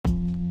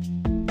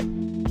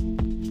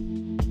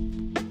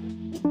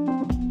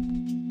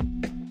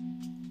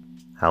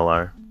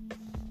Hello.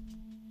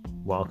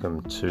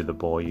 Welcome to the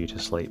Bore You to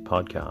Sleep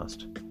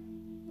podcast.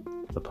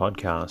 The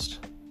podcast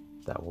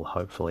that will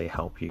hopefully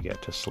help you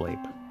get to sleep.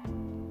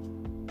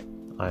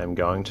 I am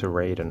going to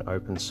read an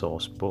open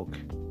source book,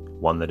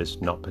 one that is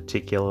not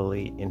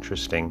particularly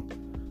interesting,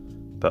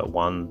 but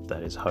one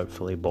that is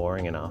hopefully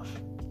boring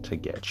enough to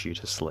get you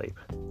to sleep.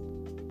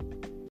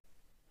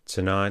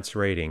 Tonight's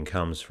reading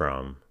comes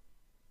from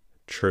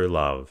True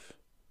Love,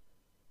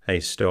 a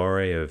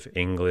story of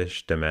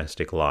English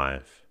domestic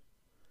life.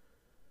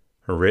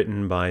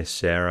 Written by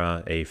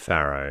Sarah E.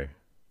 Farrow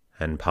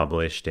and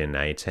published in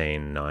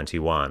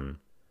 1891,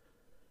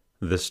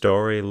 the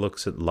story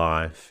looks at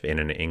life in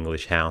an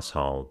English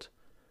household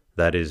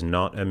that is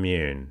not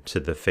immune to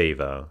the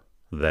fever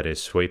that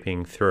is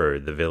sweeping through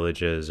the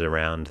villages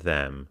around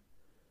them.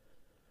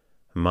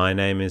 My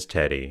name is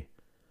Teddy,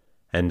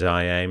 and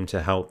I aim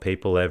to help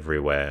people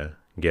everywhere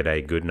get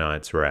a good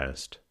night's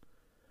rest.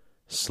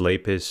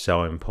 Sleep is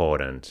so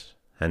important,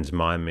 and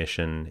my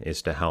mission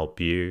is to help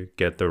you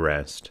get the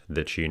rest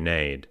that you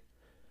need.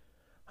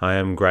 I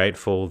am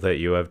grateful that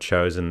you have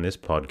chosen this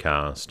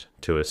podcast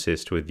to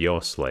assist with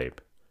your sleep.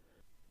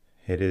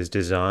 It is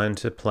designed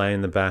to play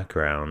in the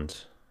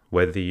background,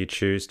 whether you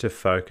choose to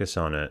focus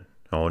on it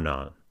or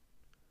not.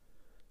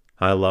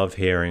 I love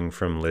hearing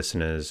from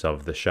listeners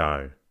of the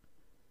show.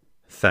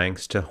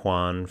 Thanks to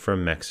Juan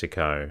from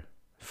Mexico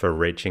for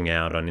reaching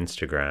out on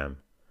Instagram.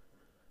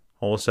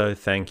 Also,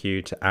 thank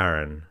you to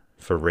Aaron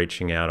for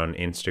reaching out on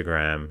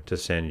Instagram to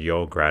send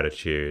your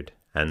gratitude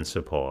and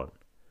support.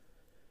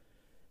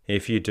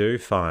 If you do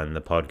find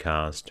the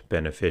podcast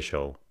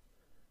beneficial,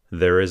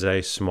 there is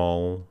a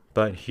small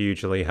but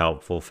hugely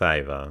helpful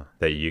favor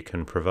that you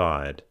can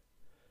provide.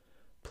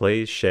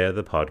 Please share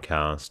the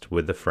podcast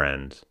with a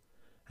friend,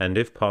 and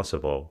if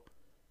possible,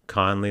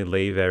 kindly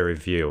leave a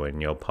review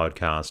in your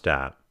podcast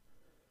app.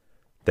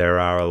 There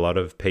are a lot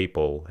of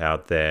people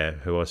out there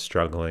who are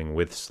struggling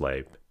with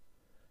sleep,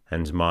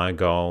 and my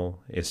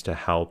goal is to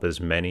help as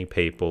many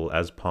people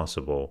as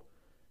possible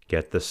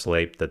get the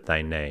sleep that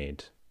they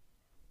need.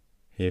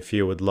 If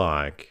you would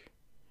like,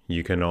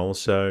 you can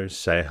also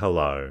say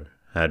hello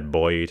at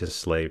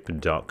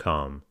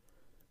boreyoutosleep.com,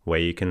 where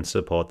you can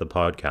support the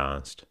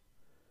podcast.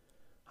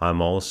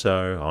 I'm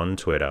also on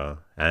Twitter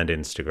and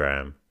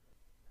Instagram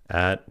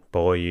at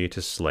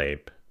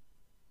boreyoutosleep.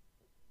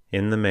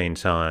 In the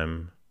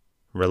meantime,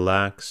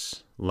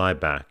 relax, lie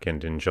back,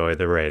 and enjoy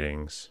the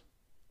readings.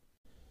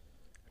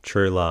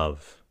 True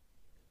Love,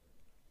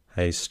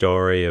 a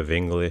story of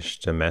English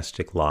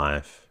domestic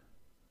life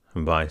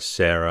by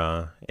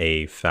Sarah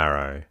E.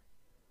 Farrow.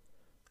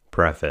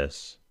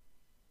 Preface.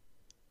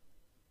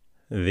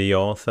 The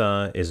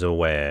author is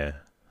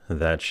aware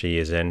that she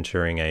is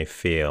entering a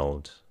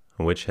field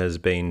which has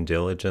been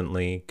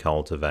diligently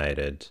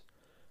cultivated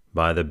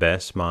by the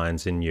best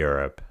minds in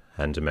Europe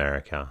and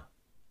America.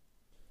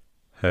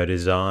 Her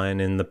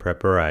design in the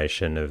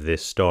preparation of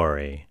this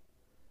story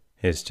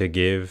is to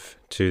give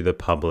to the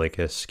public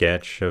a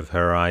sketch of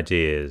her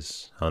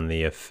ideas on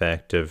the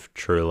effect of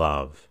true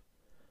love.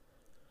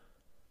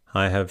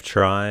 I have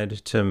tried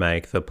to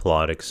make the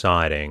plot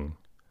exciting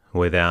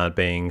without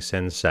being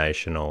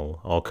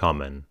sensational or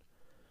common,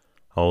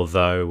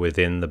 although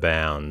within the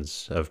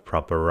bounds of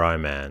proper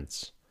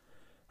romance,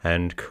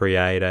 and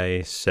create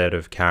a set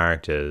of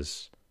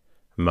characters,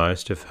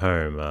 most of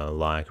whom are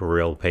like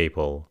real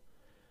people,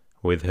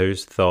 with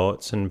whose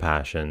thoughts and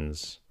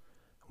passions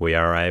we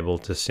are able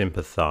to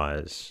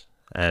sympathize,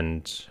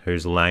 and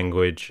whose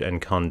language and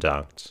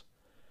conduct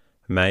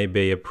may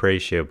be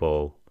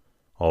appreciable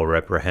or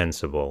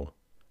reprehensible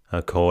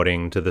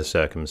according to the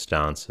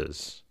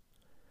circumstances.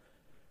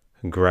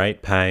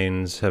 Great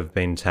pains have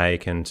been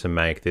taken to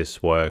make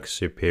this work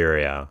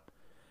superior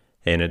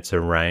in its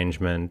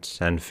arrangement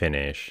and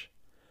finish,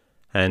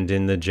 and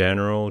in the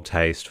general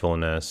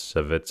tastefulness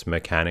of its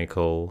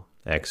mechanical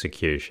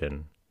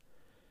execution.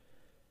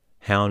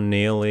 How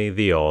nearly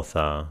the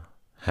author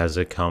has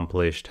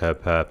accomplished her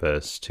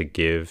purpose to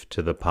give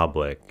to the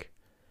public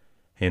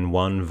in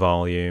one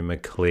volume a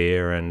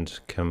clear and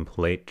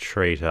complete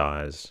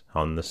treatise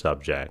on the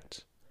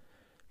subject,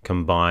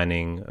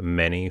 combining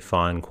many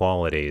fine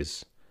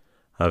qualities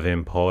of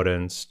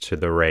importance to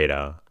the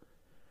reader,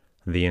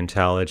 the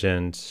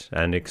intelligent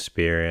and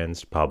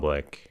experienced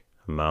public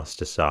must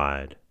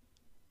decide.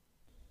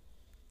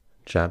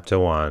 Chapter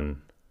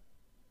 1.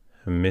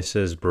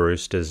 Mrs.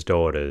 Brewster's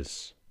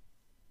Daughters.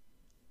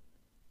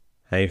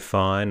 A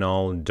fine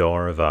old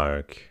door of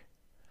oak,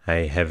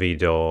 a heavy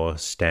door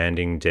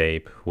standing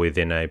deep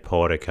within a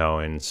portico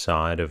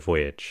inside of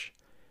which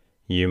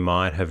you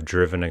might have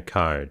driven a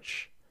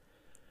coach,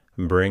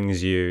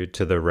 brings you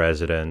to the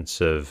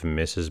residence of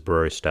Mrs.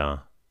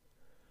 Brewster.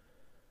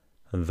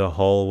 The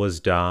hall was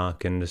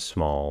dark and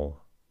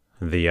small,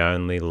 the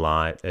only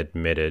light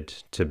admitted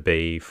to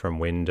be from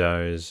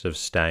windows of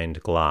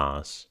stained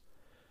glass.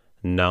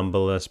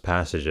 Numberless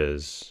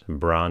passages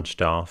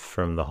branched off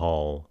from the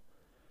hall,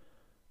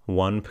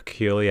 one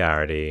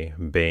peculiarity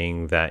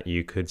being that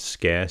you could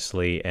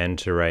scarcely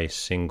enter a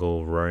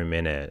single room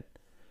in it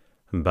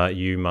but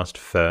you must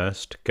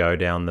first go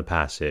down the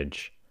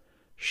passage,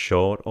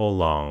 short or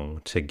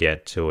long, to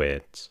get to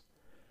it.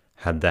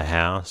 Had the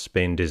house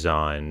been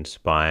designed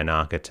by an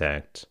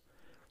architect,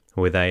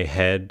 with a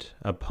head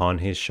upon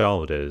his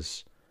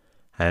shoulders,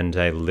 and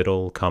a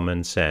little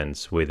common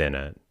sense within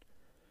it,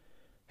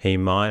 he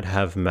might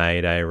have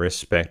made a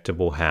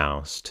respectable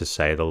house, to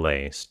say the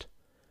least.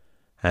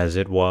 As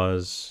it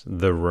was,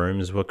 the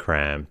rooms were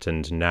cramped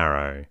and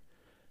narrow,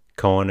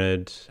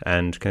 cornered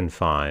and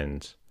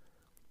confined,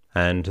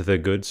 and the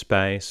good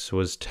space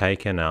was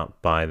taken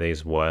up by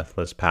these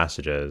worthless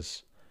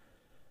passages.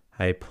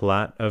 A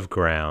plat of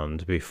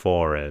ground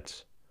before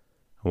it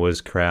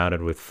was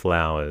crowded with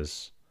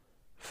flowers,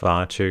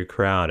 far too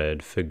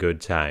crowded for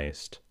good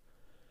taste,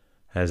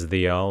 as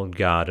the old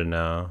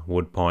gardener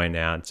would point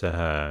out to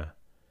her.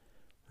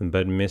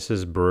 But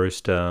Mrs.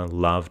 Brewster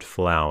loved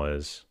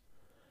flowers,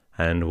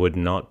 and would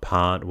not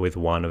part with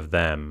one of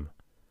them.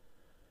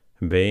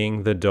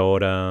 Being the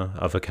daughter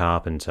of a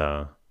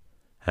carpenter,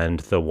 and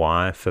the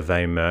wife of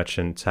a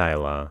merchant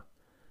tailor,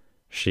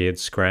 she had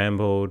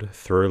scrambled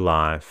through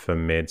life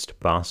amidst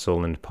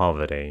bustle and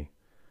poverty,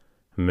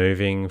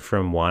 moving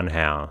from one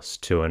house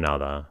to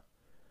another,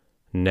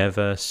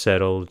 never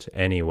settled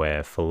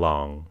anywhere for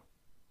long.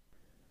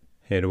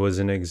 It was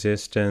an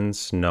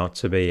existence not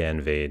to be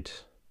envied,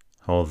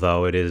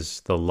 although it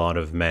is the lot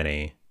of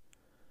many.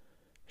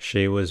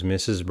 She was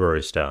Mrs.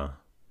 Brewster,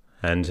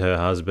 and her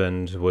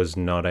husband was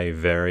not a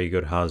very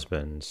good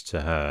husband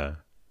to her.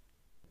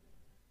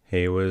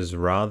 He was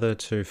rather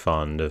too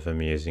fond of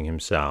amusing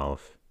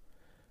himself,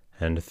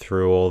 and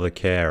threw all the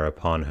care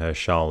upon her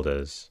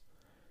shoulders.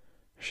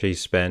 She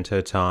spent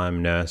her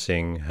time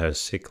nursing her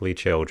sickly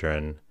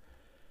children,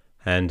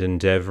 and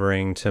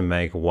endeavouring to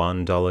make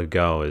 $1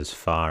 go as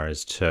far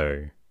as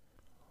 $2.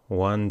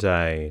 One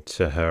day,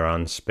 to her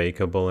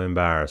unspeakable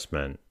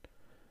embarrassment,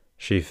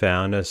 she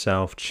found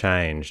herself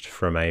changed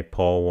from a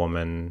poor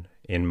woman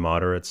in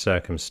moderate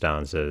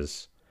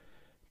circumstances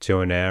to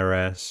an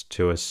heiress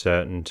to a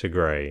certain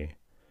degree,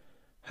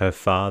 her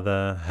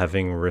father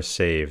having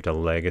received a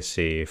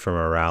legacy from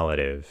a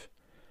relative,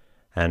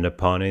 and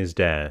upon his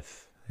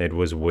death it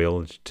was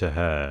willed to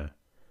her.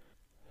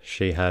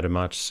 She had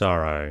much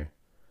sorrow,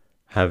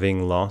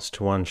 having lost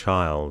one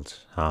child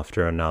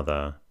after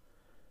another,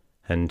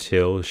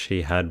 until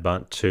she had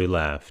but 2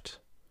 left.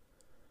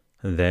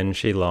 Then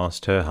she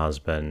lost her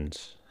husband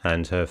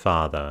and her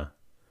father,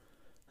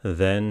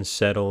 then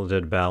settled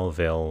at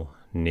Belleville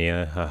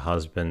near her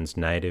husband's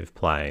native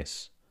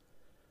place.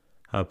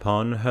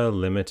 Upon her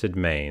limited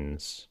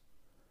means,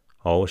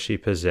 all she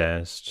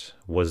possessed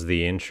was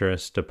the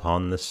interest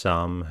upon the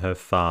sum her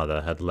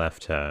father had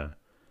left her,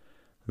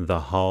 the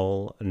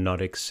whole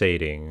not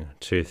exceeding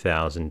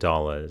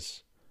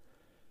 $2,000.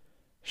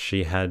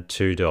 She had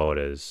 2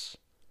 daughters,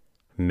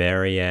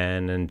 Mary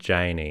Ann and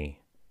Janie.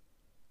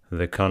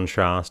 The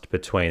contrast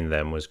between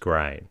them was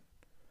great.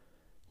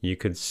 You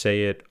could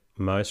see it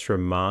most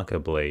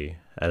remarkably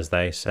as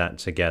they sat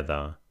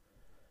together,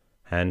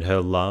 and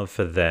her love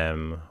for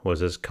them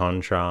was as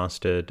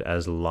contrasted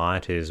as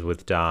light is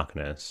with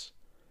darkness.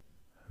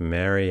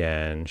 Mary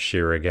Ann she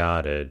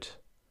regarded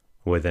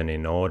with an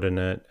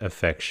inordinate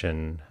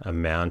affection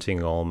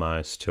amounting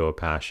almost to a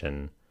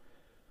passion.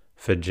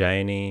 For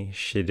Janie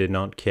she did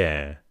not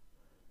care.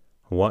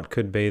 What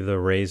could be the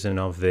reason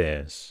of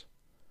this?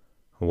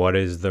 What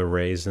is the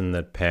reason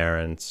that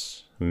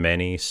parents,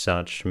 many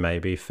such may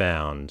be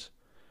found,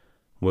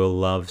 will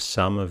love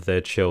some of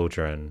their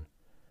children,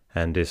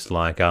 and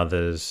dislike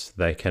others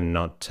they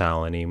cannot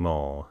tell any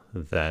more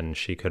than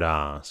she could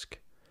ask?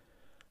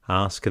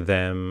 Ask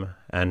them,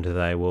 and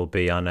they will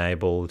be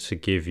unable to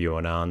give you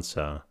an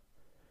answer.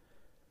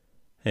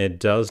 It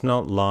does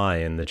not lie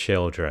in the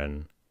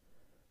children.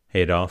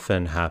 It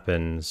often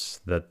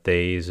happens that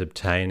these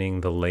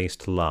obtaining the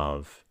least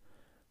love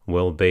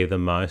will be the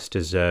most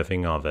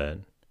deserving of it.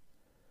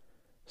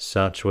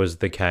 Such was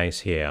the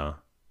case here.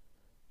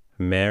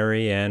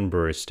 Mary Ann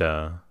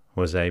Brewster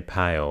was a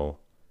pale,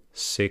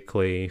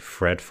 sickly,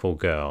 fretful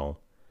girl,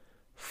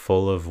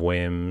 full of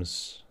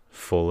whims,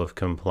 full of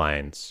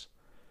complaints,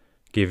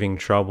 giving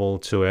trouble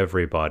to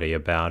everybody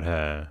about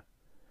her.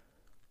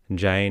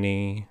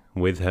 Janie,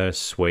 with her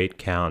sweet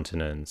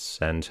countenance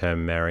and her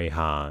merry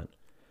heart,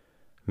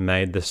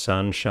 made the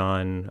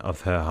sunshine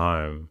of her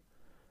home.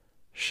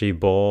 She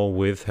bore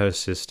with her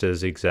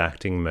sister's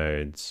exacting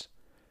moods.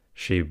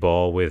 She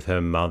bore with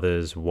her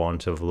mother's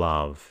want of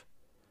love.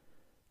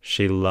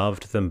 She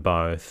loved them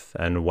both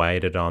and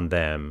waited on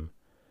them,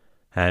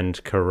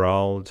 and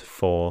caroled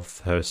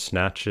forth her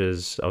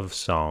snatches of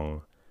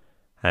song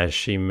as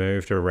she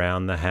moved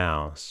around the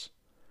house,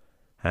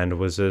 and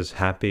was as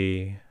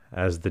happy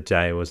as the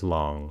day was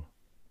long.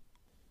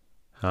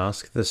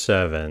 Ask the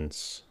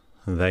servants.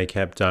 They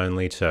kept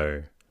only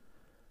 2,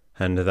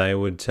 and they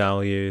would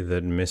tell you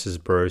that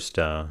Mrs.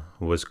 Brewster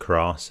was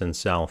cross and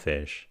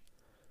selfish,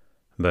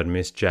 but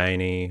Miss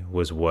Janie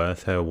was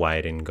worth her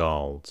weight in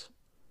gold.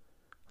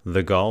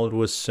 The gold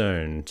was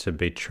soon to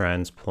be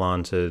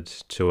transplanted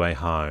to a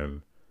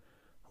home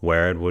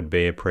where it would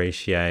be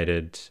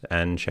appreciated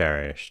and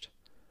cherished.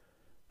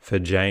 For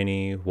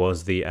Janey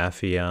was the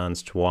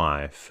affianced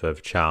wife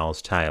of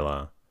Charles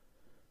Taylor.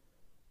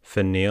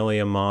 For nearly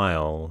a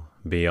mile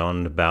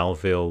beyond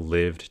Belleville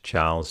lived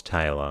Charles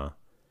Taylor,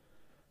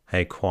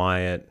 a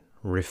quiet,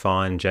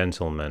 refined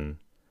gentleman,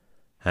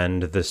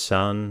 and the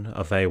son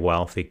of a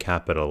wealthy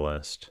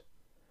capitalist.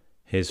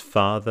 His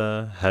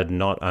father had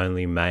not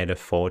only made a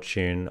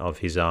fortune of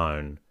his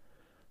own,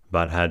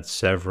 but had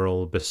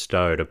several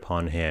bestowed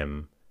upon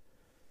him.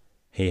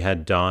 He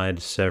had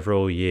died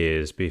several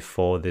years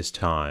before this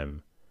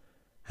time,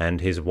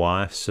 and his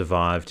wife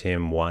survived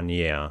him 1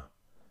 year.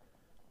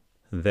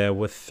 There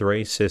were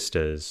 3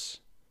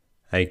 sisters,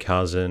 a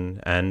cousin,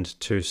 and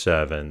 2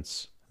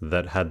 servants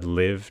that had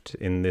lived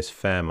in this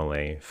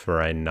family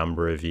for a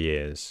number of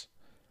years.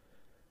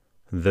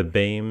 The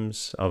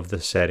beams of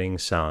the setting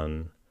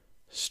sun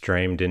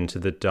streamed into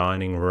the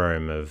dining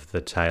room of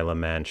the Taylor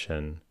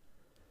mansion.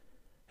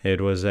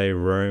 It was a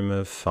room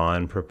of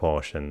fine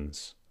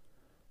proportions,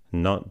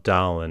 not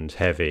dull and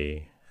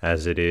heavy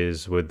as it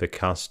is with the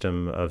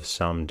custom of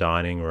some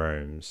dining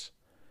rooms,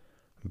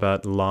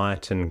 but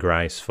light and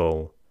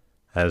graceful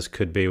as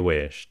could be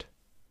wished.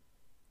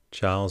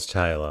 Charles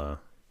Taylor,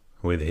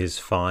 with his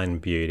fine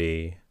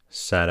beauty,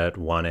 sat at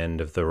one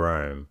end of the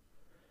room.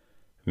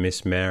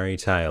 Miss Mary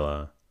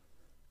Taylor,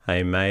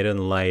 a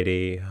maiden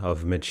lady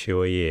of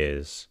mature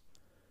years,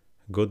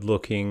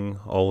 good-looking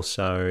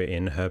also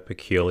in her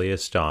peculiar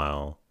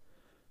style,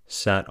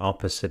 sat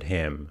opposite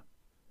him.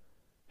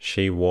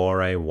 She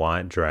wore a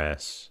white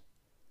dress,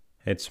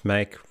 its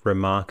make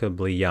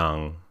remarkably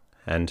young,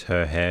 and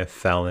her hair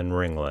fell in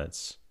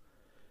ringlets,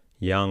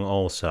 young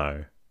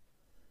also.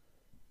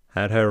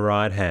 At her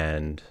right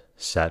hand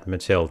sat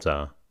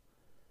Matilda,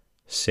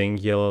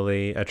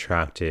 singularly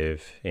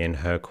attractive in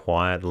her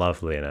quiet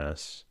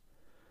loveliness,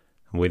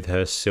 with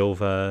her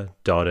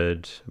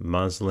silver-dotted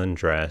muslin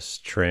dress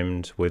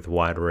trimmed with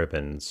white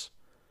ribbons.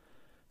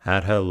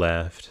 At her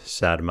left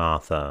sat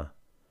Martha,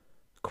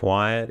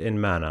 quiet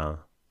in manner,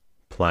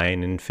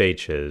 plain in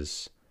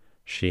features.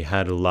 She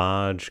had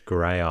large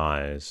grey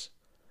eyes,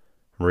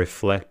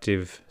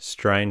 reflective,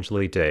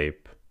 strangely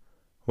deep,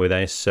 with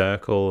a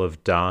circle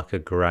of darker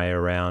grey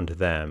around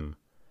them.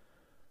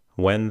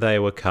 When they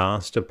were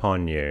cast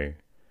upon you,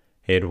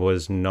 it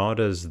was not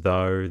as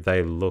though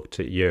they looked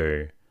at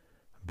you,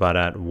 but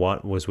at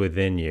what was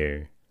within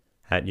you,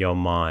 at your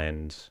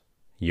mind,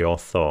 your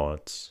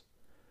thoughts.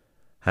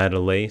 At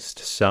least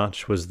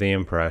such was the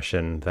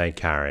impression they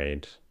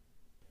carried.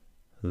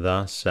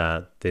 Thus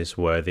sat this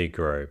worthy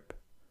group,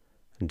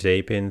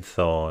 deep in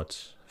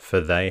thought, for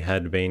they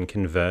had been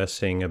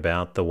conversing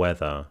about the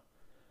weather,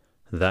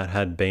 that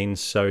had been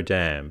so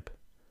damp,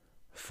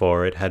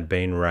 for it had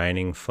been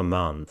raining for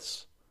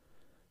months,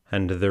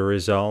 and the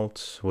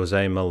result was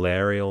a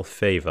malarial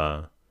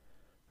fever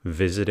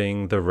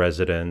visiting the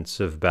residents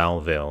of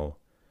Belleville,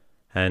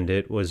 and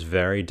it was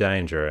very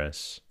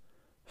dangerous,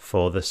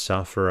 for the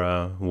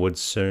sufferer would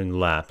soon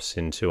lapse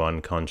into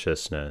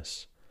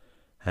unconsciousness,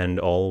 and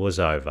all was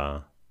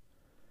over.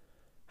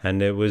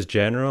 And it was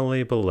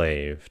generally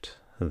believed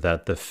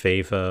that the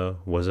fever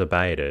was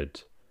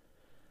abated.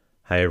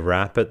 A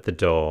rap at the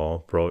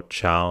door brought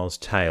Charles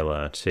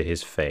Taylor to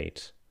his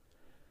feet.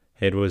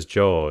 It was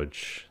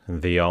George,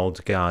 the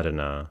old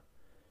gardener.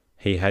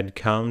 He had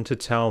come to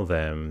tell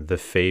them the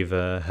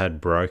fever had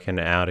broken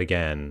out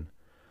again.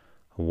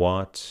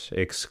 "What?"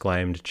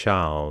 exclaimed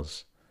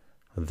Charles.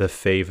 "The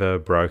fever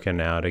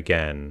broken out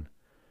again?"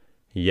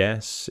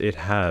 "Yes, it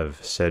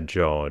have," said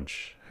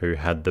George, who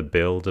had the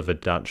build of a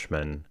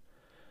Dutchman,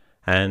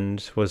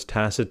 and was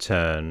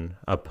taciturn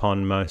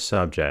upon most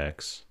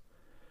subjects.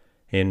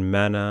 In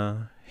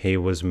manner he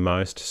was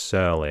most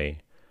surly,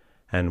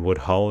 and would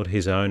hold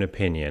his own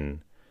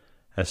opinion,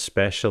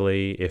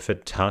 especially if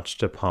it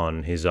touched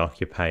upon his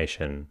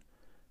occupation,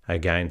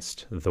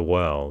 against the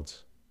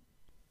world.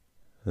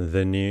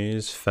 The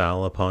news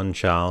fell upon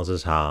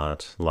Charles's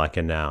heart like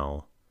a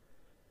knell.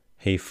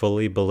 He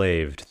fully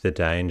believed the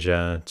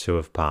danger to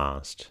have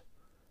passed,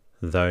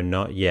 though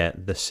not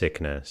yet the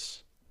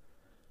sickness.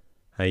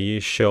 "Are you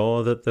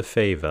sure that the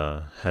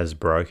fever has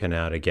broken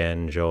out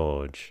again,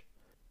 George?"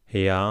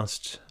 he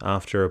asked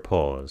after a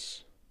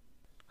pause.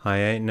 "I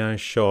ain't no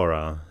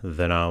surer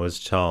than I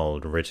was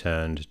told,"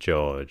 returned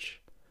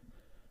George.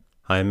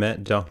 "I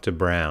met Dr.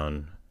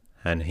 Brown,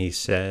 and he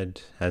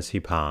said, as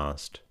he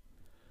passed,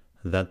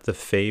 that the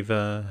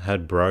fever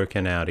had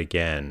broken out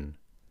again."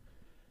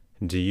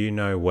 "Do you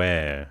know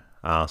where?"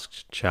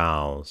 asked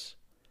Charles.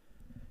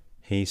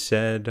 "He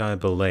said, I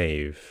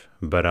believe,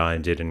 but I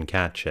didn't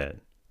catch it.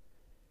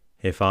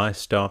 If I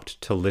stopped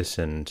to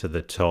listen to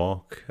the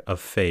talk of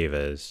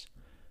fevers,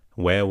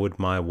 where would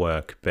my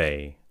work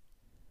be?"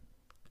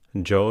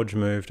 George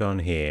moved on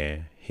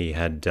here. He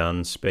had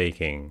done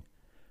speaking,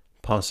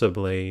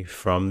 possibly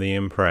from the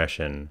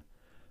impression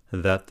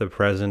that the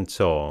present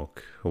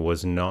talk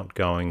was not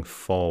going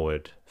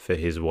forward for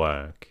his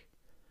work.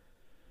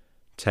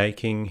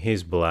 Taking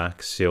his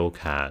black silk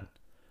hat,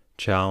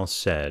 Charles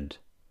said,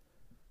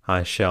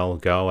 I shall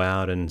go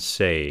out and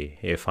see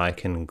if I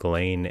can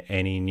glean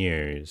any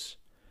news.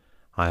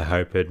 I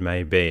hope it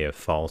may be a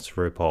false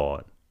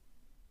report."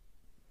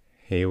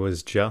 He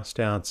was just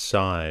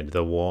outside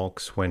the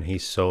walks when he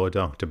saw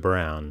Dr.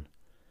 Brown,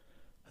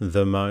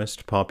 the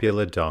most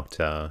popular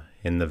doctor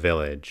in the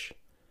village,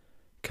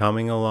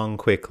 coming along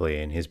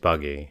quickly in his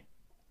buggy.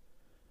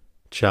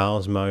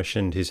 Charles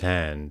motioned his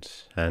hand,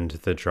 and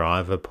the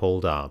driver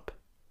pulled up.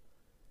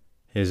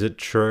 "Is it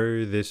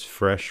true, this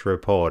fresh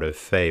report of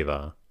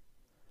fever?"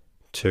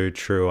 "Too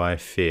true, I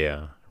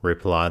fear,"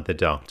 replied the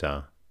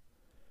doctor.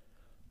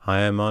 "I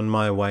am on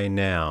my way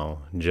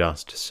now,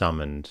 just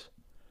summoned."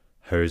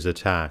 "Who's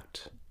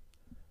attacked?"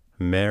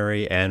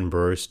 "Mary Ann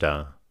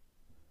Brewster."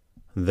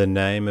 The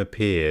name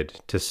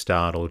appeared to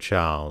startle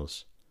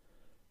Charles.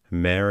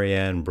 "Mary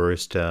Ann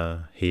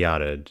Brewster," he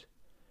uttered.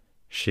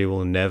 "She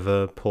will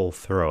never pull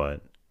through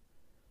it."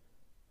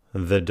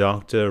 The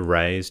doctor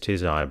raised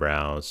his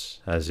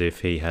eyebrows as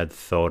if he had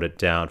thought it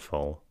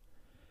doubtful,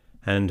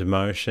 and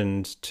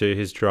motioned to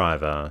his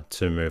driver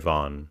to move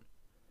on.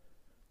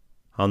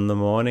 On the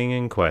morning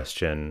in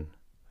question,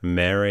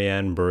 Mary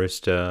Ann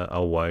Brewster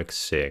awoke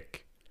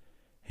sick.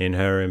 In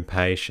her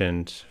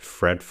impatient,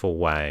 fretful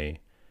way,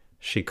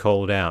 she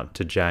called out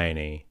to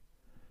Janey,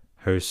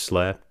 who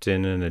slept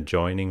in an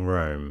adjoining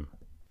room.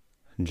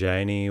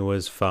 Janey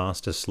was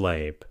fast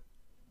asleep,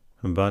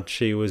 but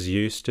she was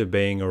used to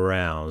being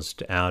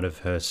aroused out of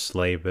her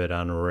sleep at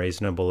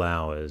unreasonable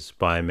hours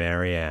by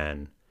Mary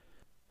Ann,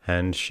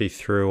 and she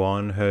threw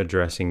on her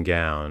dressing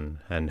gown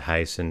and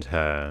hastened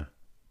her.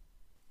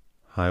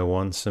 "I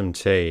want some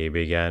tea,"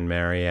 began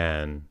Mary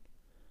Ann.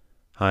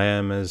 "I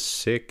am as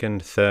sick and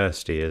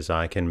thirsty as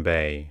I can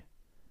be."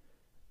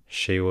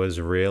 She was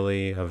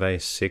really of a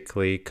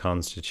sickly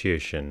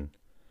constitution,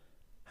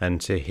 and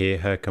to hear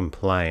her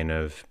complain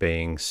of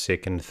being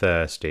sick and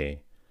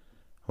thirsty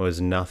was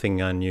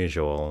nothing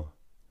unusual.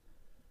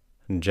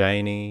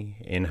 Janey,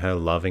 in her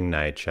loving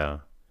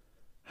nature,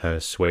 her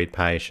sweet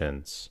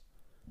patience,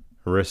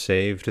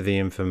 received the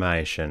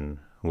information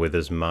with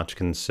as much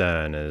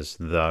concern as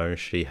though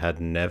she had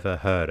never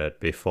heard it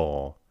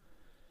before.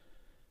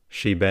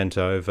 She bent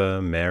over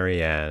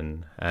Mary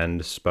Ann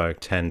and spoke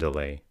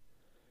tenderly.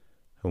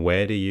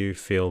 "Where do you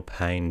feel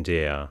pain,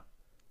 dear?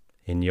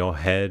 In your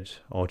head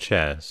or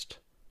chest?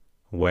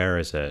 Where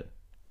is it?"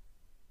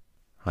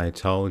 "I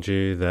told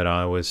you that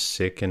I was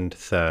sick and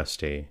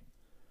thirsty,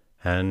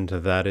 and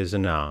that is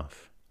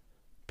enough."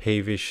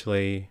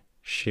 Peevishly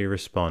she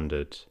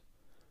responded.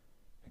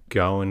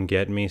 "Go and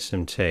get me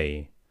some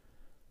tea."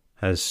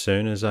 "As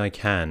soon as I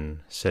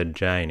can," said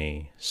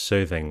Janey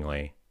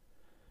soothingly.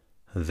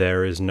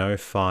 "There is no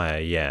fire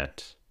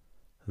yet.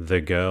 The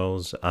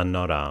girls are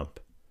not up.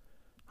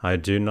 I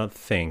do not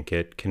think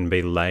it can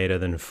be later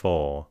than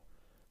 4,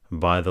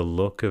 by the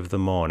look of the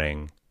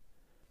morning."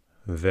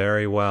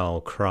 "Very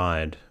well,"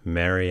 cried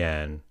Mary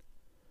Ann,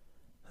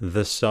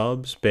 the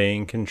sobs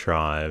being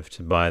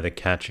contrived by the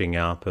catching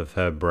up of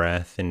her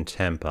breath in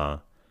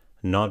temper,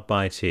 not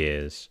by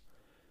tears.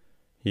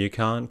 "You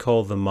can't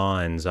call the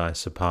mines, I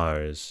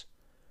suppose,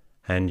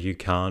 and you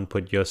can't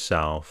put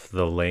yourself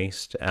the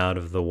least out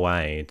of the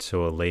way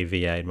to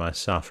alleviate my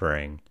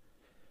suffering.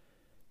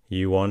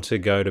 You want to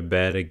go to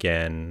bed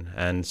again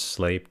and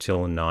sleep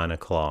till 9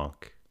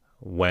 o'clock.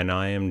 When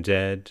I am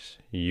dead,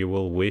 you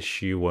will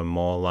wish you were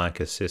more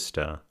like a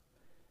sister.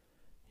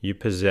 You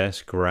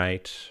possess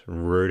great,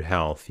 rude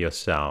health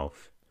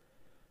yourself,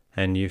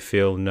 and you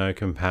feel no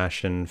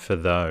compassion for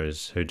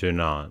those who do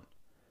not.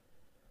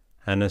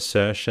 An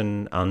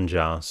assertion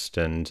unjust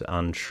and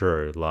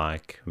untrue,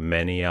 like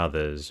many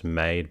others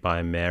made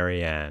by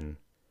Mary Ann.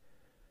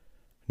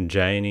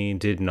 Janey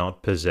did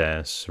not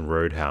possess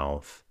rude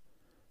health,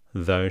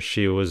 though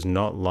she was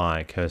not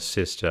like her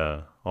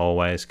sister,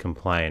 always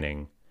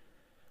complaining,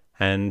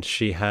 and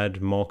she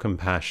had more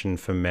compassion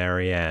for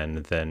Mary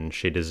Ann than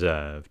she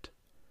deserved.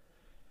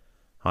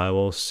 "I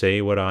will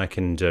see what I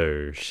can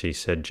do," she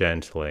said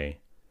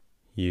gently.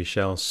 "You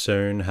shall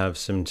soon have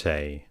some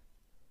tea."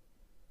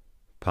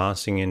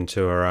 Passing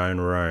into her own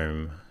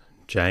room,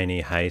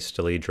 Janey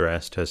hastily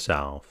dressed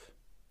herself.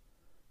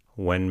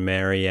 When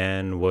Mary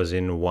Ann was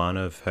in one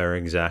of her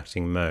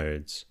exacting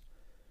moods,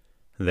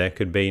 there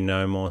could be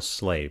no more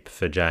sleep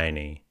for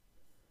Janey.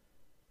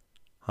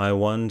 "I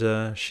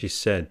wonder," she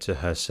said to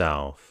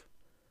herself,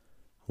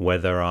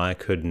 "whether I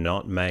could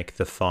not make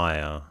the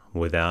fire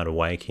without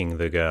waking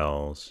the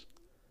girls.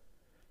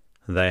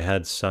 They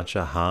had such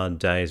a hard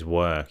day's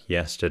work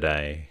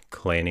yesterday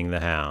cleaning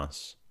the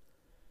house.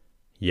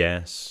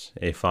 Yes,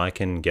 if I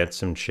can get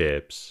some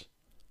chips,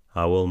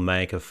 I will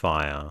make a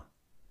fire."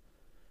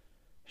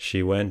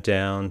 She went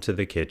down to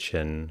the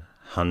kitchen,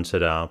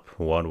 hunted up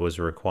what was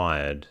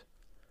required,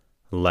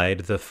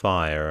 laid the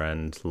fire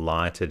and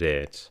lighted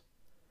it.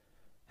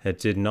 It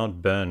did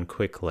not burn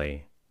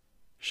quickly.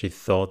 She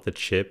thought the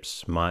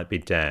chips might be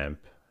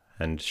damp,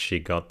 and she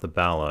got the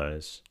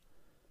bellows.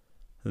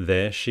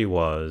 There she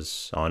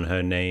was, on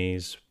her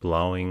knees,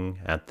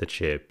 blowing at the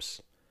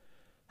chips,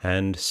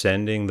 and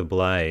sending the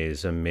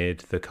blaze amid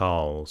the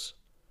coals.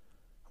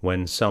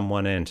 when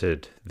someone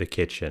entered the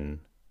kitchen.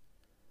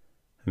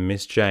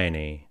 Miss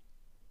Janey.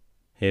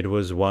 It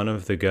was one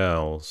of the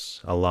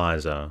girls,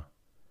 Eliza.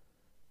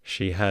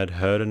 She had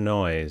heard a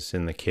noise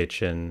in the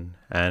kitchen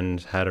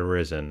and had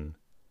arisen.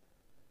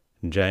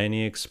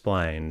 Janey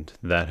explained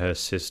that her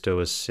sister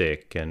was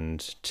sick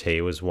and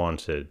tea was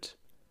wanted.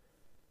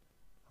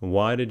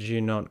 Why did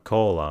you not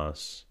call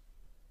us?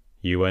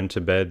 You went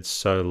to bed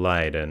so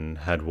late and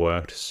had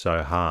worked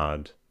so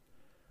hard.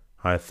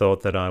 I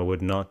thought that I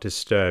would not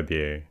disturb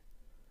you.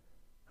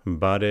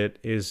 But it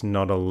is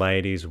not a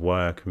lady's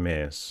work,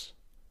 miss.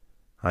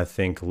 I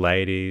think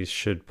ladies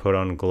should put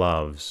on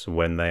gloves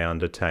when they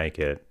undertake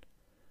it.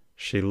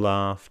 She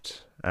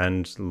laughed,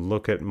 and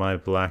look at my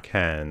black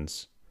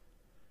hands.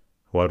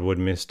 What would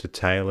Mr.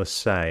 Taylor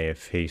say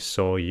if he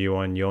saw you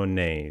on your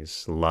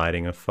knees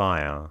lighting a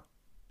fire?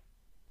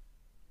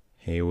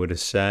 He would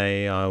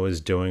say I was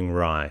doing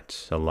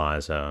right,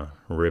 Eliza,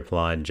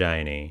 replied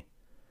Janey,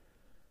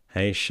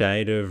 a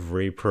shade of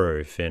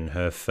reproof in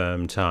her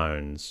firm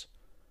tones,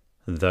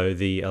 though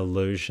the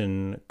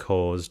allusion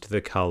caused the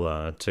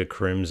colour to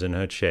crimson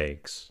her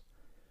cheeks.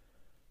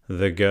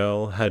 The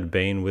girl had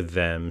been with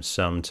them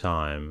some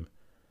time,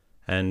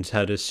 and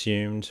had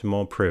assumed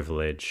more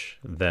privilege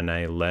than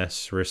a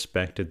less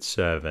respected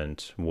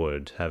servant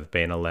would have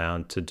been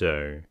allowed to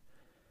do.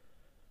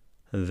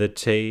 The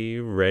tea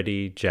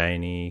ready,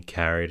 Janey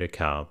carried a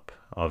cup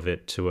of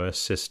it to her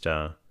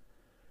sister,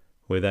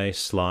 with a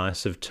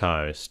slice of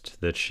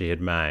toast that she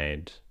had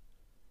made.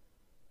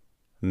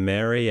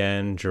 Mary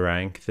Ann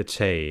drank the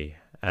tea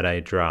at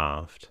a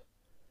draught,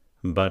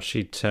 but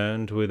she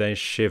turned with a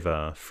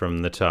shiver from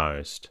the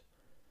toast.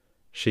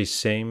 She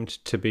seemed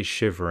to be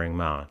shivering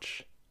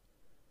much.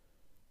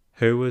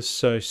 Who was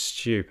so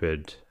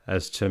stupid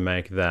as to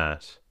make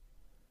that?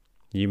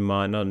 You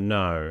might not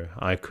know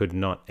I could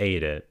not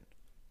eat it.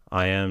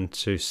 I am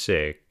too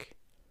sick.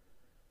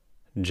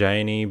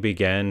 Janey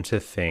began to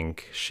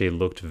think she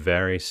looked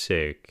very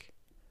sick.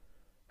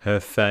 Her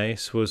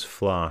face was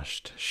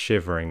flushed,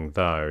 shivering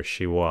though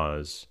she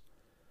was.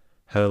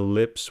 Her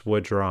lips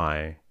were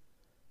dry.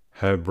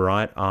 Her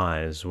bright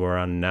eyes were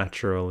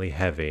unnaturally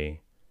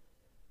heavy.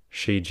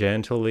 She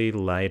gently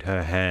laid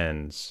her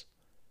hands,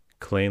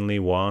 cleanly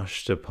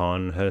washed,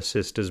 upon her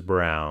sister's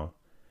brow.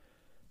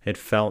 It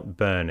felt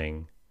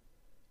burning,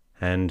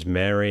 and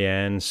Mary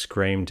Ann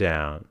screamed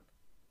out,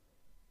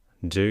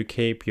 "Do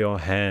keep your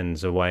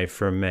hands away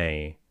from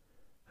me.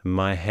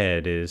 My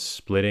head is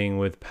splitting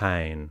with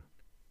pain."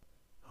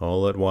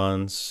 All at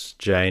once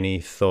Janey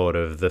thought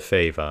of the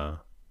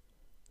fever,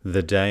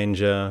 the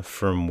danger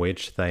from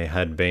which they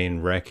had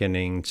been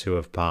reckoning to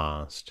have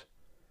passed.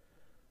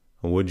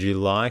 "Would you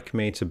like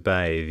me to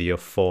bathe your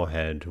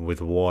forehead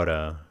with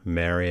water?"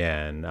 Mary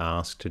Ann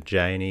asked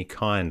Janey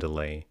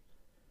kindly.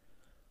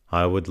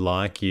 "I would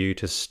like you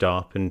to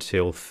stop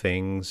until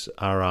things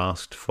are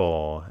asked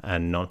for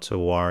and not to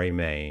worry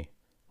me,"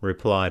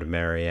 replied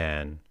Mary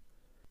Ann.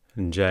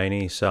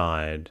 Janey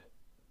sighed.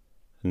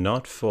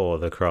 Not for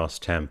the cross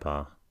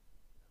temper.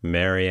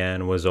 Mary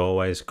Ann was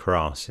always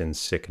cross in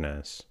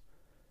sickness.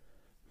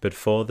 But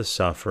for the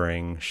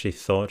suffering she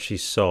thought she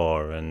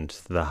saw, and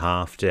the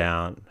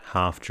half-doubt,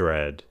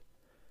 half-dread,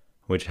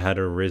 which had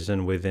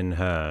arisen within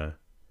her.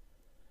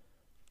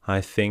 "I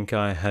think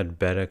I had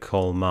better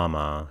call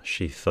Mamma,"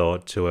 she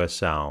thought to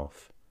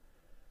herself,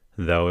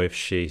 "though if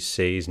she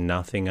sees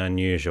nothing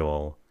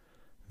unusual,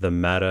 the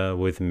matter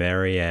with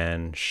Mary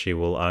Ann, she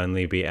will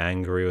only be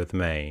angry with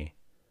me."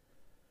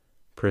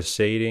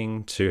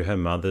 Proceeding to her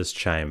mother's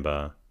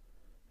chamber,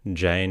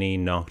 Janey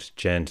knocked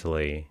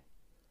gently.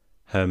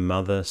 Her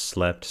mother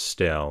slept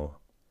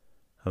still,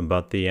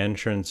 but the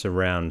entrance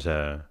around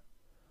her.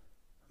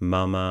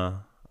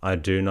 "Mamma, I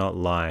do not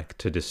like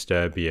to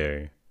disturb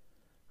you,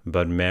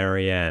 but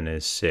Mary Ann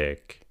is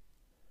sick.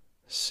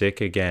 Sick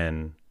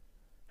again,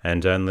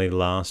 and only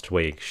last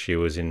week she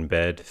was in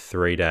bed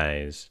 3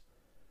 days.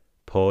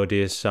 Poor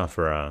dear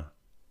sufferer.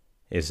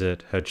 Is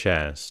it her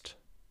chest?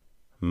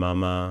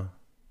 Mamma,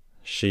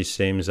 she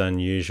seems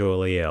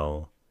unusually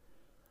ill.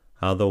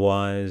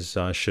 Otherwise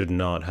I should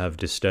not have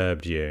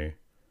disturbed you.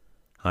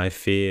 I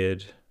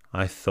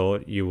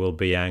thought you will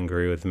be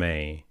angry with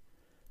me.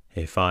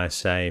 If I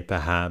say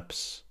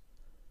perhaps,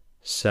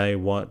 say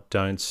what,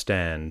 don't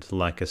stand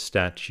like a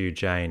statue,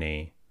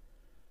 Janey."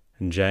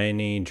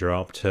 Janey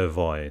dropped her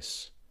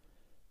voice.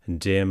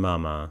 "Dear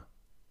Mamma,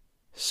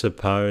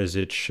 suppose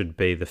it should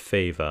be the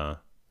fever."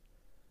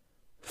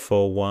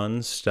 For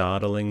one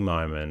startling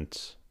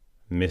moment,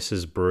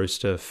 Mrs.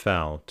 Brewster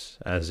felt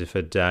as if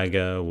a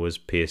dagger was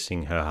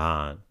piercing her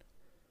heart.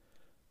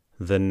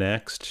 The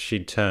next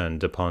she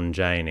turned upon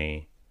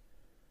Janey.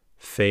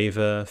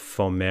 Fever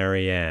for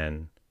Mary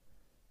Ann.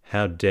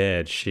 How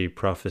dared she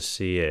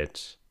prophesy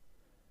it?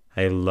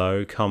 A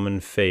low common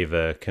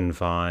fever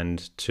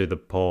confined to the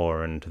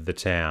poor and the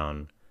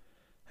town,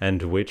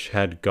 and which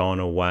had gone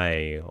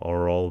away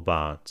or all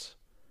but.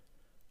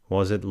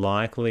 Was it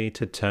likely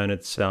to turn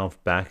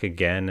itself back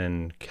again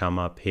and come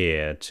up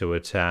here to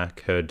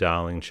attack her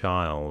darling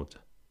child?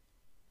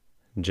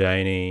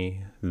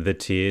 Janey, the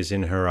tears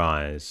in her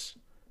eyes,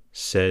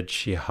 said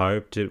she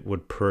hoped it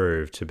would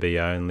prove to be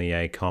only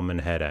a common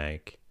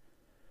headache,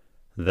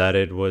 that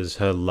it was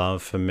her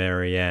love for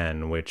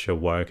Marianne which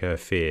awoke her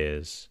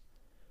fears.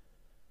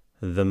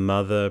 The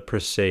mother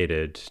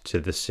proceeded to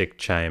the sick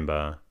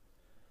chamber,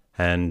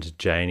 and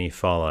Janey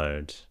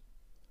followed.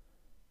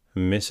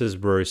 Mrs.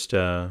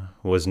 Brewster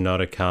was not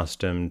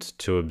accustomed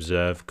to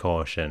observe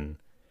caution,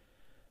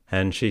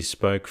 and she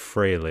spoke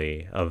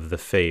freely of the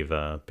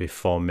fever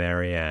before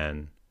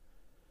Marianne,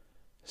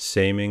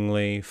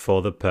 seemingly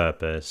for the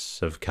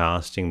purpose of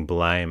casting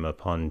blame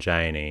upon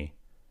Janey.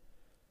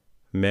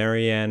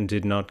 Marianne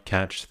did not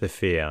catch the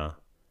fear.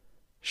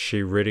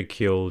 She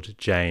ridiculed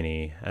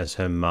Janey as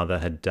her mother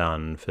had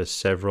done for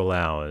several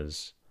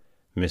hours.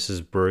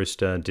 Mrs.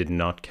 Brewster did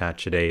not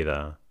catch it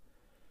either.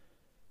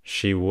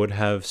 She would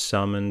have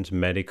summoned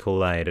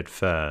medical aid at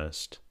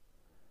first,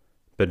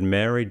 but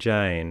Mary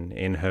Jane,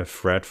 in her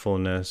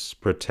fretfulness,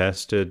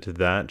 protested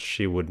that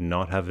she would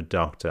not have a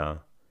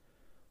doctor.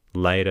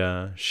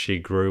 Later, she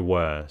grew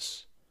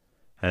worse,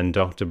 and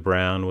Dr.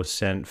 Brown was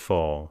sent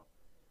for.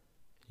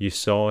 You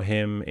saw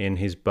him in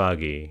his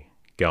buggy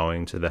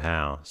going to the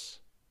house.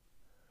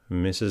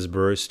 Mrs.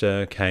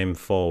 Brewster came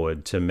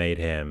forward to meet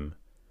him,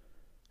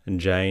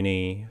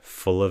 Janey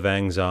full of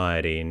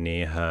anxiety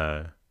near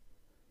her.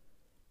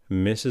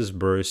 Mrs.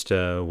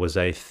 Brewster was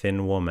a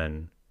thin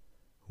woman,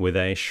 with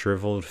a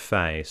shriveled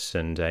face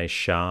and a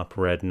sharp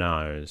red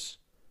nose.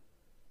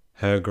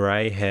 Her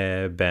grey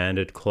hair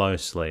banded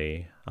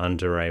closely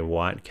under a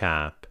white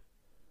cap.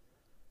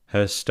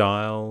 Her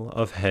style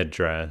of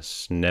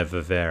headdress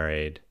never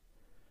varied.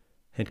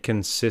 It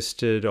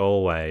consisted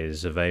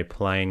always of a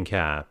plain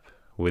cap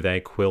with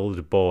a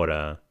quilled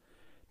border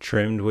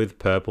trimmed with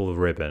purple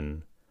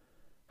ribbon.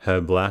 Her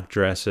black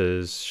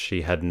dresses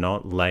she had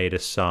not laid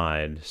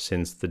aside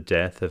since the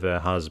death of her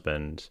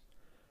husband,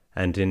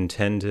 and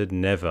intended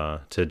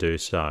never to do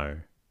so.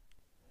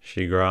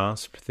 She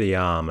grasped the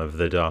arm of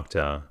the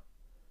doctor.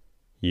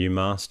 "You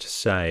must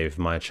save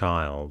my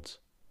child."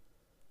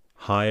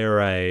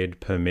 "Higher aid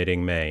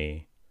permitting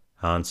me,"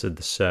 answered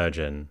the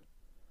surgeon.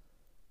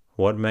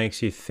 "What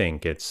makes you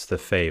think it's the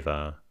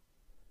fever?"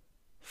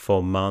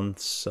 "For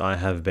months I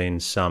have been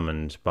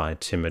summoned by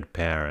timid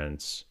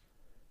parents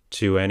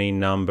to any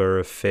number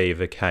of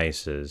fever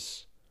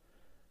cases,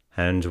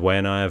 and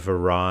when I have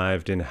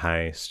arrived in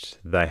haste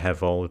they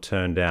have all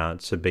turned out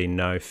to be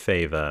no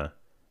fever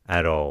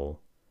at all."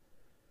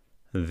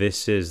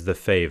 "This is the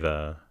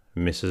fever,"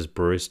 Mrs.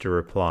 Brewster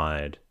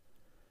replied.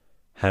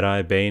 "Had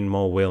I been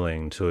more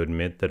willing to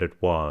admit that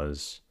it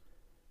was,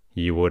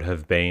 you would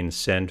have been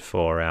sent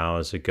for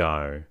hours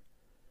ago.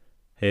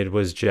 It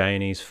was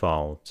Janey's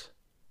fault.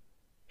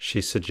 She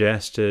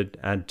suggested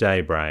at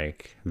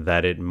daybreak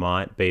that it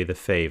might be the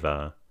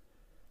fever,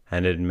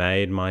 and it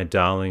made my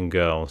darling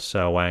girl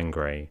so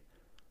angry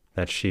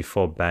that she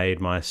forbade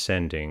my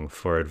sending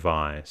for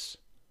advice.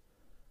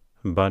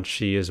 But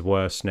she is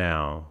worse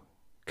now.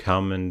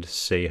 Come and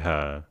see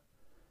her."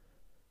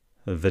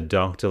 The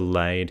doctor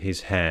laid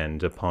his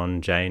hand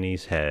upon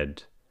Janey's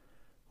head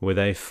with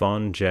a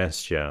fond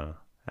gesture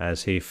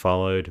as he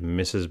followed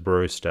Mrs.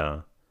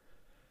 Brewster.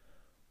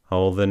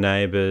 All the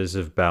neighbours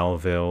of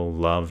Belleville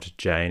loved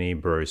Janey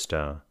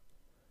Brewster.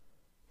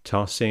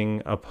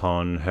 Tossing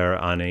upon her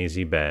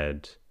uneasy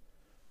bed,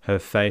 her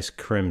face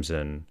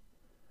crimson,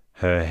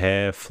 her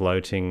hair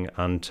floating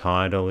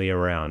untidily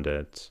around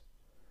it,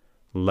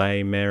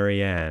 lay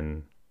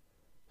Marianne,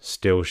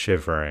 still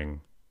shivering.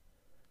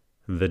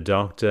 The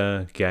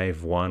doctor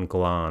gave one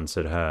glance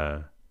at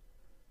her.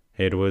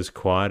 It was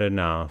quite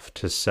enough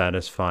to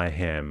satisfy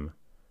him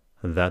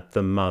that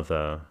the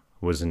mother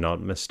was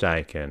not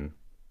mistaken.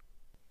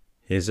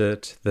 "Is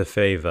it the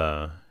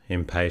fever?"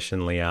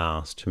 impatiently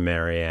asked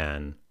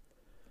Marianne,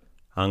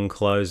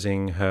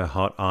 unclosing her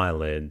hot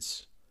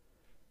eyelids.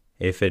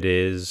 "If it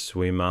is,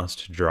 we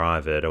must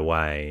drive it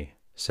away,"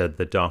 said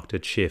the doctor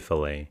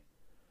cheerfully.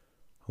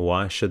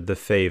 "Why should the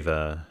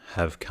fever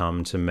have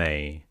come to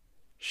me?"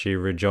 she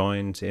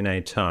rejoined in a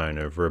tone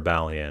of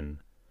rebellion.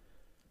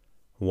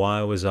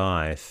 "Why was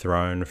I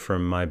thrown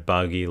from my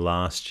buggy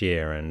last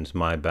year and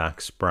my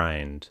back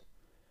sprained?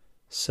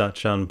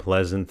 Such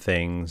unpleasant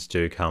things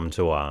do come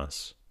to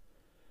us.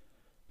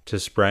 To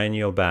sprain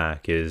your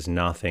back is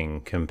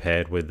nothing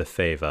compared with the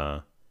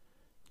fever.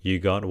 You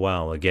got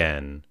well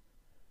again,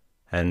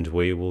 and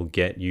we will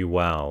get you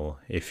well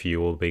if you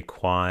will be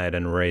quiet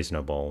and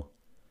reasonable.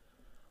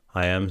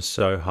 I am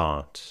so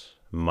hot,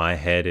 my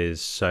head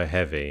is so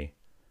heavy."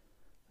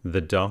 The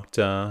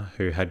doctor,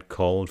 who had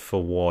called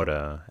for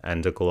water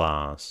and a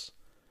glass,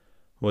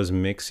 was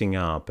mixing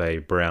up a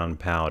brown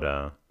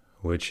powder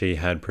which he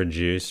had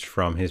produced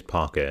from his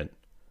pocket.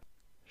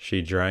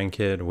 She drank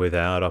it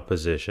without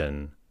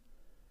opposition,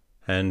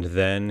 and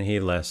then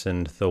he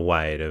lessened the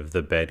weight of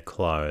the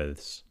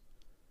bedclothes,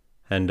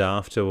 and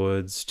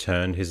afterwards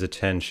turned his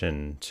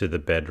attention to the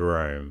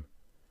bedroom.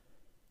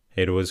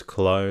 It was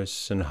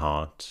close and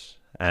hot,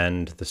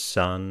 and the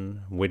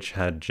sun, which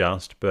had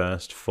just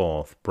burst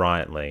forth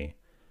brightly,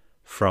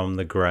 from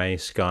the grey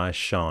sky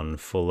shone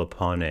full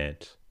upon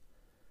it.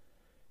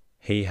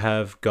 "He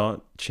have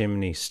got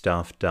chimney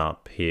stuffed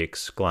up," he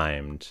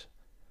exclaimed.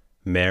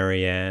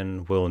 "Mary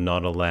Ann will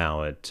not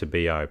allow it to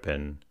be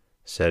open,"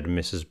 said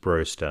Mrs.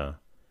 Brewster.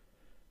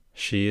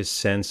 "She is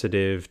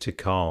sensitive to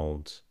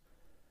cold,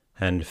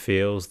 and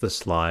feels the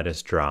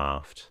slightest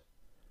draught."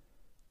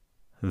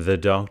 The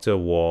doctor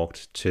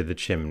walked to the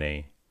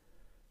chimney,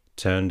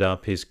 turned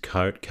up his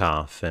coat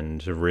cuff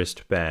and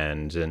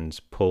wristband, and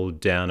pulled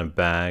down a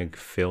bag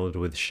filled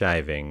with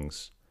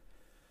shavings.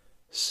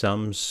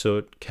 Some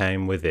soot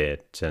came with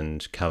it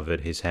and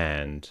covered his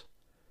hand,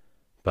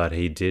 but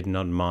he did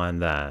not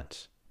mind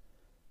that.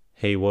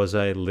 He was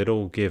a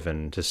little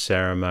given to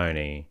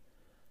ceremony,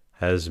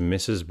 as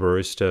Mrs.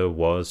 Brewster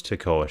was to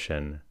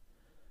caution,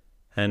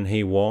 and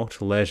he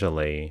walked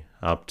leisurely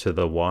up to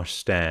the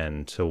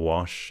washstand to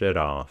wash it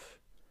off.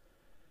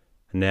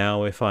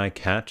 "Now if I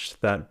catch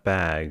that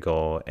bag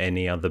or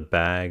any other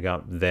bag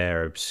up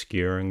there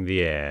obscuring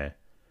the air,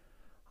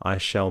 I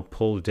shall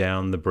pull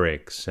down the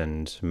bricks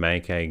and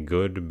make a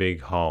good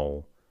big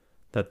hole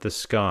that the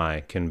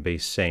sky can be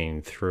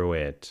seen through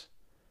it.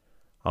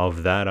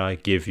 Of that I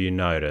give you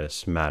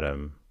notice,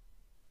 madam."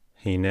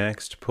 He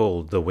next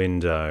pulled the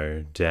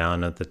window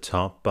down at the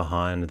top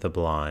behind the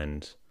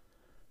blind,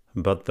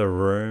 but the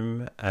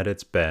room at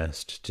its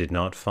best did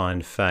not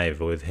find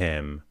favour with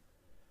him.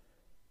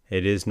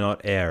 "It is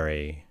not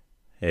airy,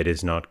 it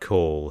is not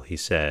cool," he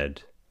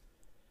said.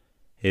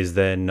 "Is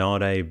there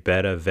not a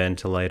better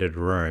ventilated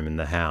room in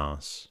the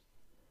house?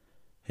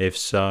 If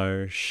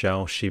so,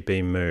 shall she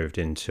be moved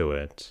into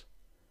it?"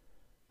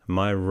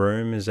 "My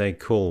room is a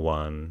cool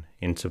one,"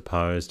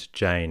 interposed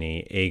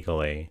Janey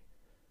eagerly.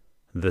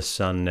 "The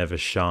sun never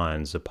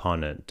shines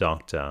upon it,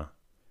 doctor."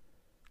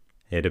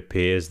 It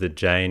appears that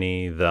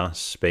Janey, thus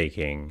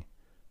speaking,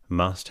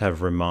 must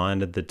have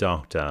reminded the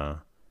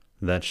doctor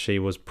that she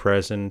was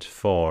present,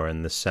 for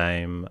in the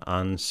same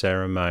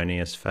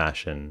unceremonious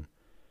fashion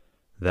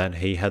that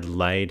he had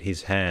laid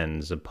his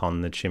hands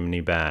upon the chimney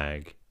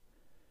bag,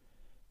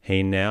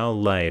 he now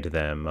laid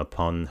them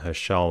upon her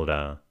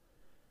shoulder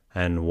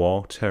and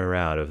walked her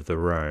out of the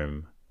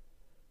room.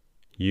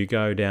 "You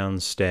go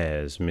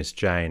downstairs, Miss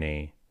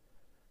Janey,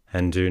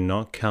 and do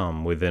not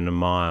come within a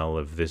mile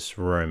of this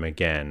room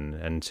again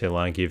until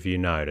I give you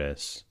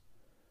notice."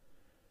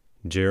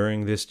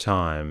 During this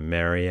time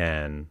Mary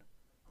Ann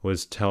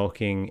was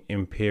talking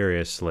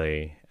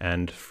imperiously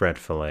and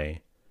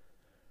fretfully.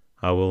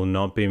 "I will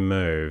not be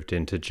moved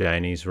into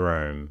Janey's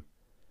room.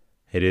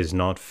 It is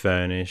not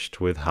furnished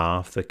with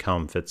half the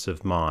comforts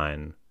of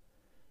mine.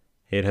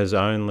 It has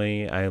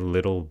only a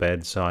little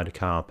bedside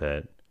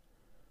carpet.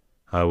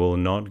 I will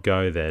not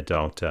go there,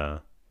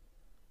 doctor."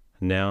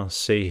 "Now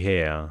see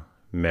here,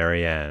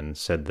 Mary Ann,"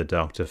 said the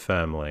doctor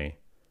firmly.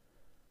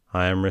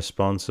 "I am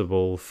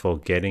responsible for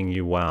getting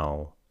you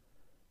well,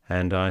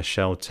 and I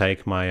shall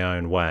take my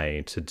own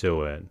way to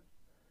do it.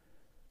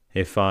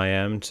 If I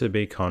am to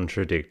be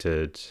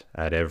contradicted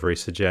at every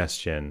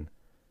suggestion,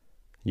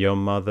 your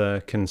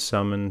mother can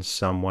summon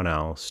someone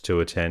else to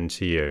attend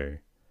to you.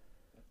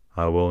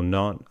 I will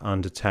not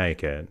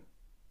undertake it."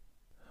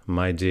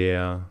 "My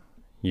dear,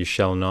 you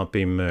shall not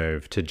be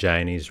moved to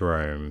Janey's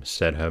room,"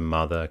 said her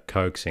mother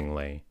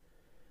coaxingly.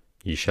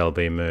 "You shall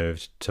be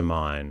moved to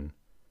mine.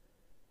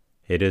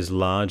 It is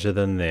larger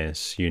than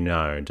this, you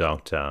know,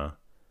 doctor,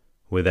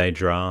 with a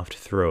draught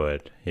through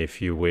it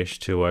if you wish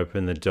to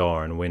open the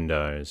door and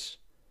windows."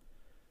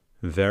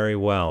 "Very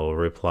well,"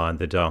 replied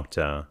the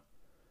doctor.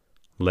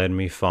 "Let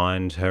me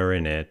find her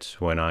in it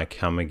when I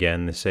come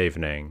again this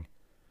evening,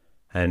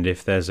 and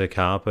if there's a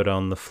carpet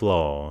on the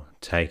floor,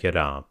 take it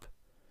up.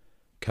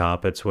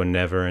 Carpets were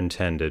never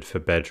intended for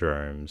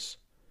bedrooms."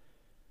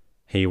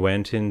 He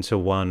went into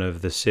one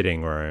of the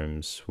sitting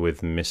rooms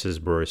with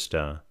Mrs.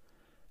 Brewster.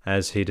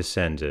 As he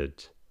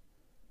descended,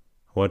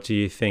 "What do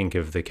you think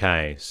of the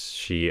case?"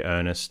 she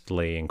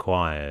earnestly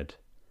inquired.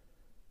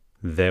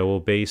 "There will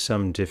be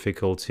some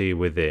difficulty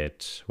with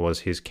it,"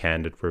 was his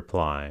candid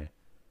reply.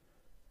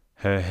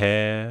 "Her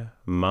hair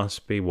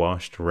must be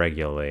washed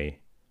regularly."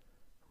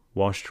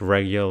 "Washed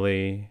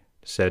regularly,"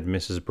 said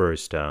Mrs.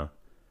 Brewster.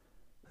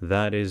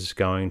 "That is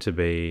going to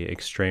be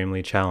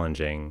extremely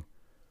challenging,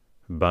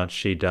 but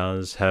she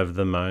does have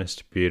the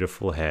most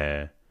beautiful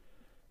hair,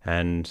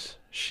 and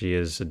she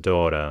is a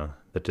daughter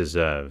that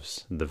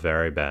deserves the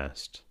very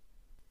best."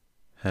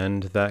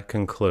 And that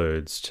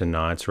concludes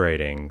tonight's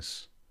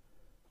readings.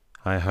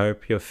 I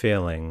hope you're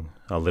feeling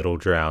a little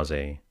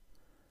drowsy,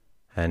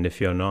 and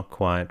if you're not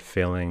quite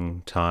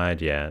feeling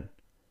tired yet,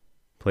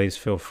 please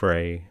feel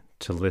free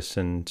to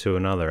listen to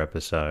another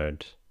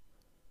episode.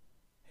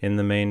 In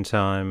the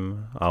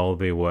meantime, I will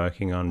be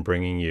working on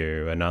bringing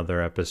you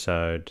another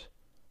episode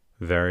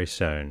very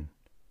soon.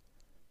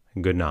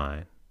 Good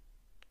night.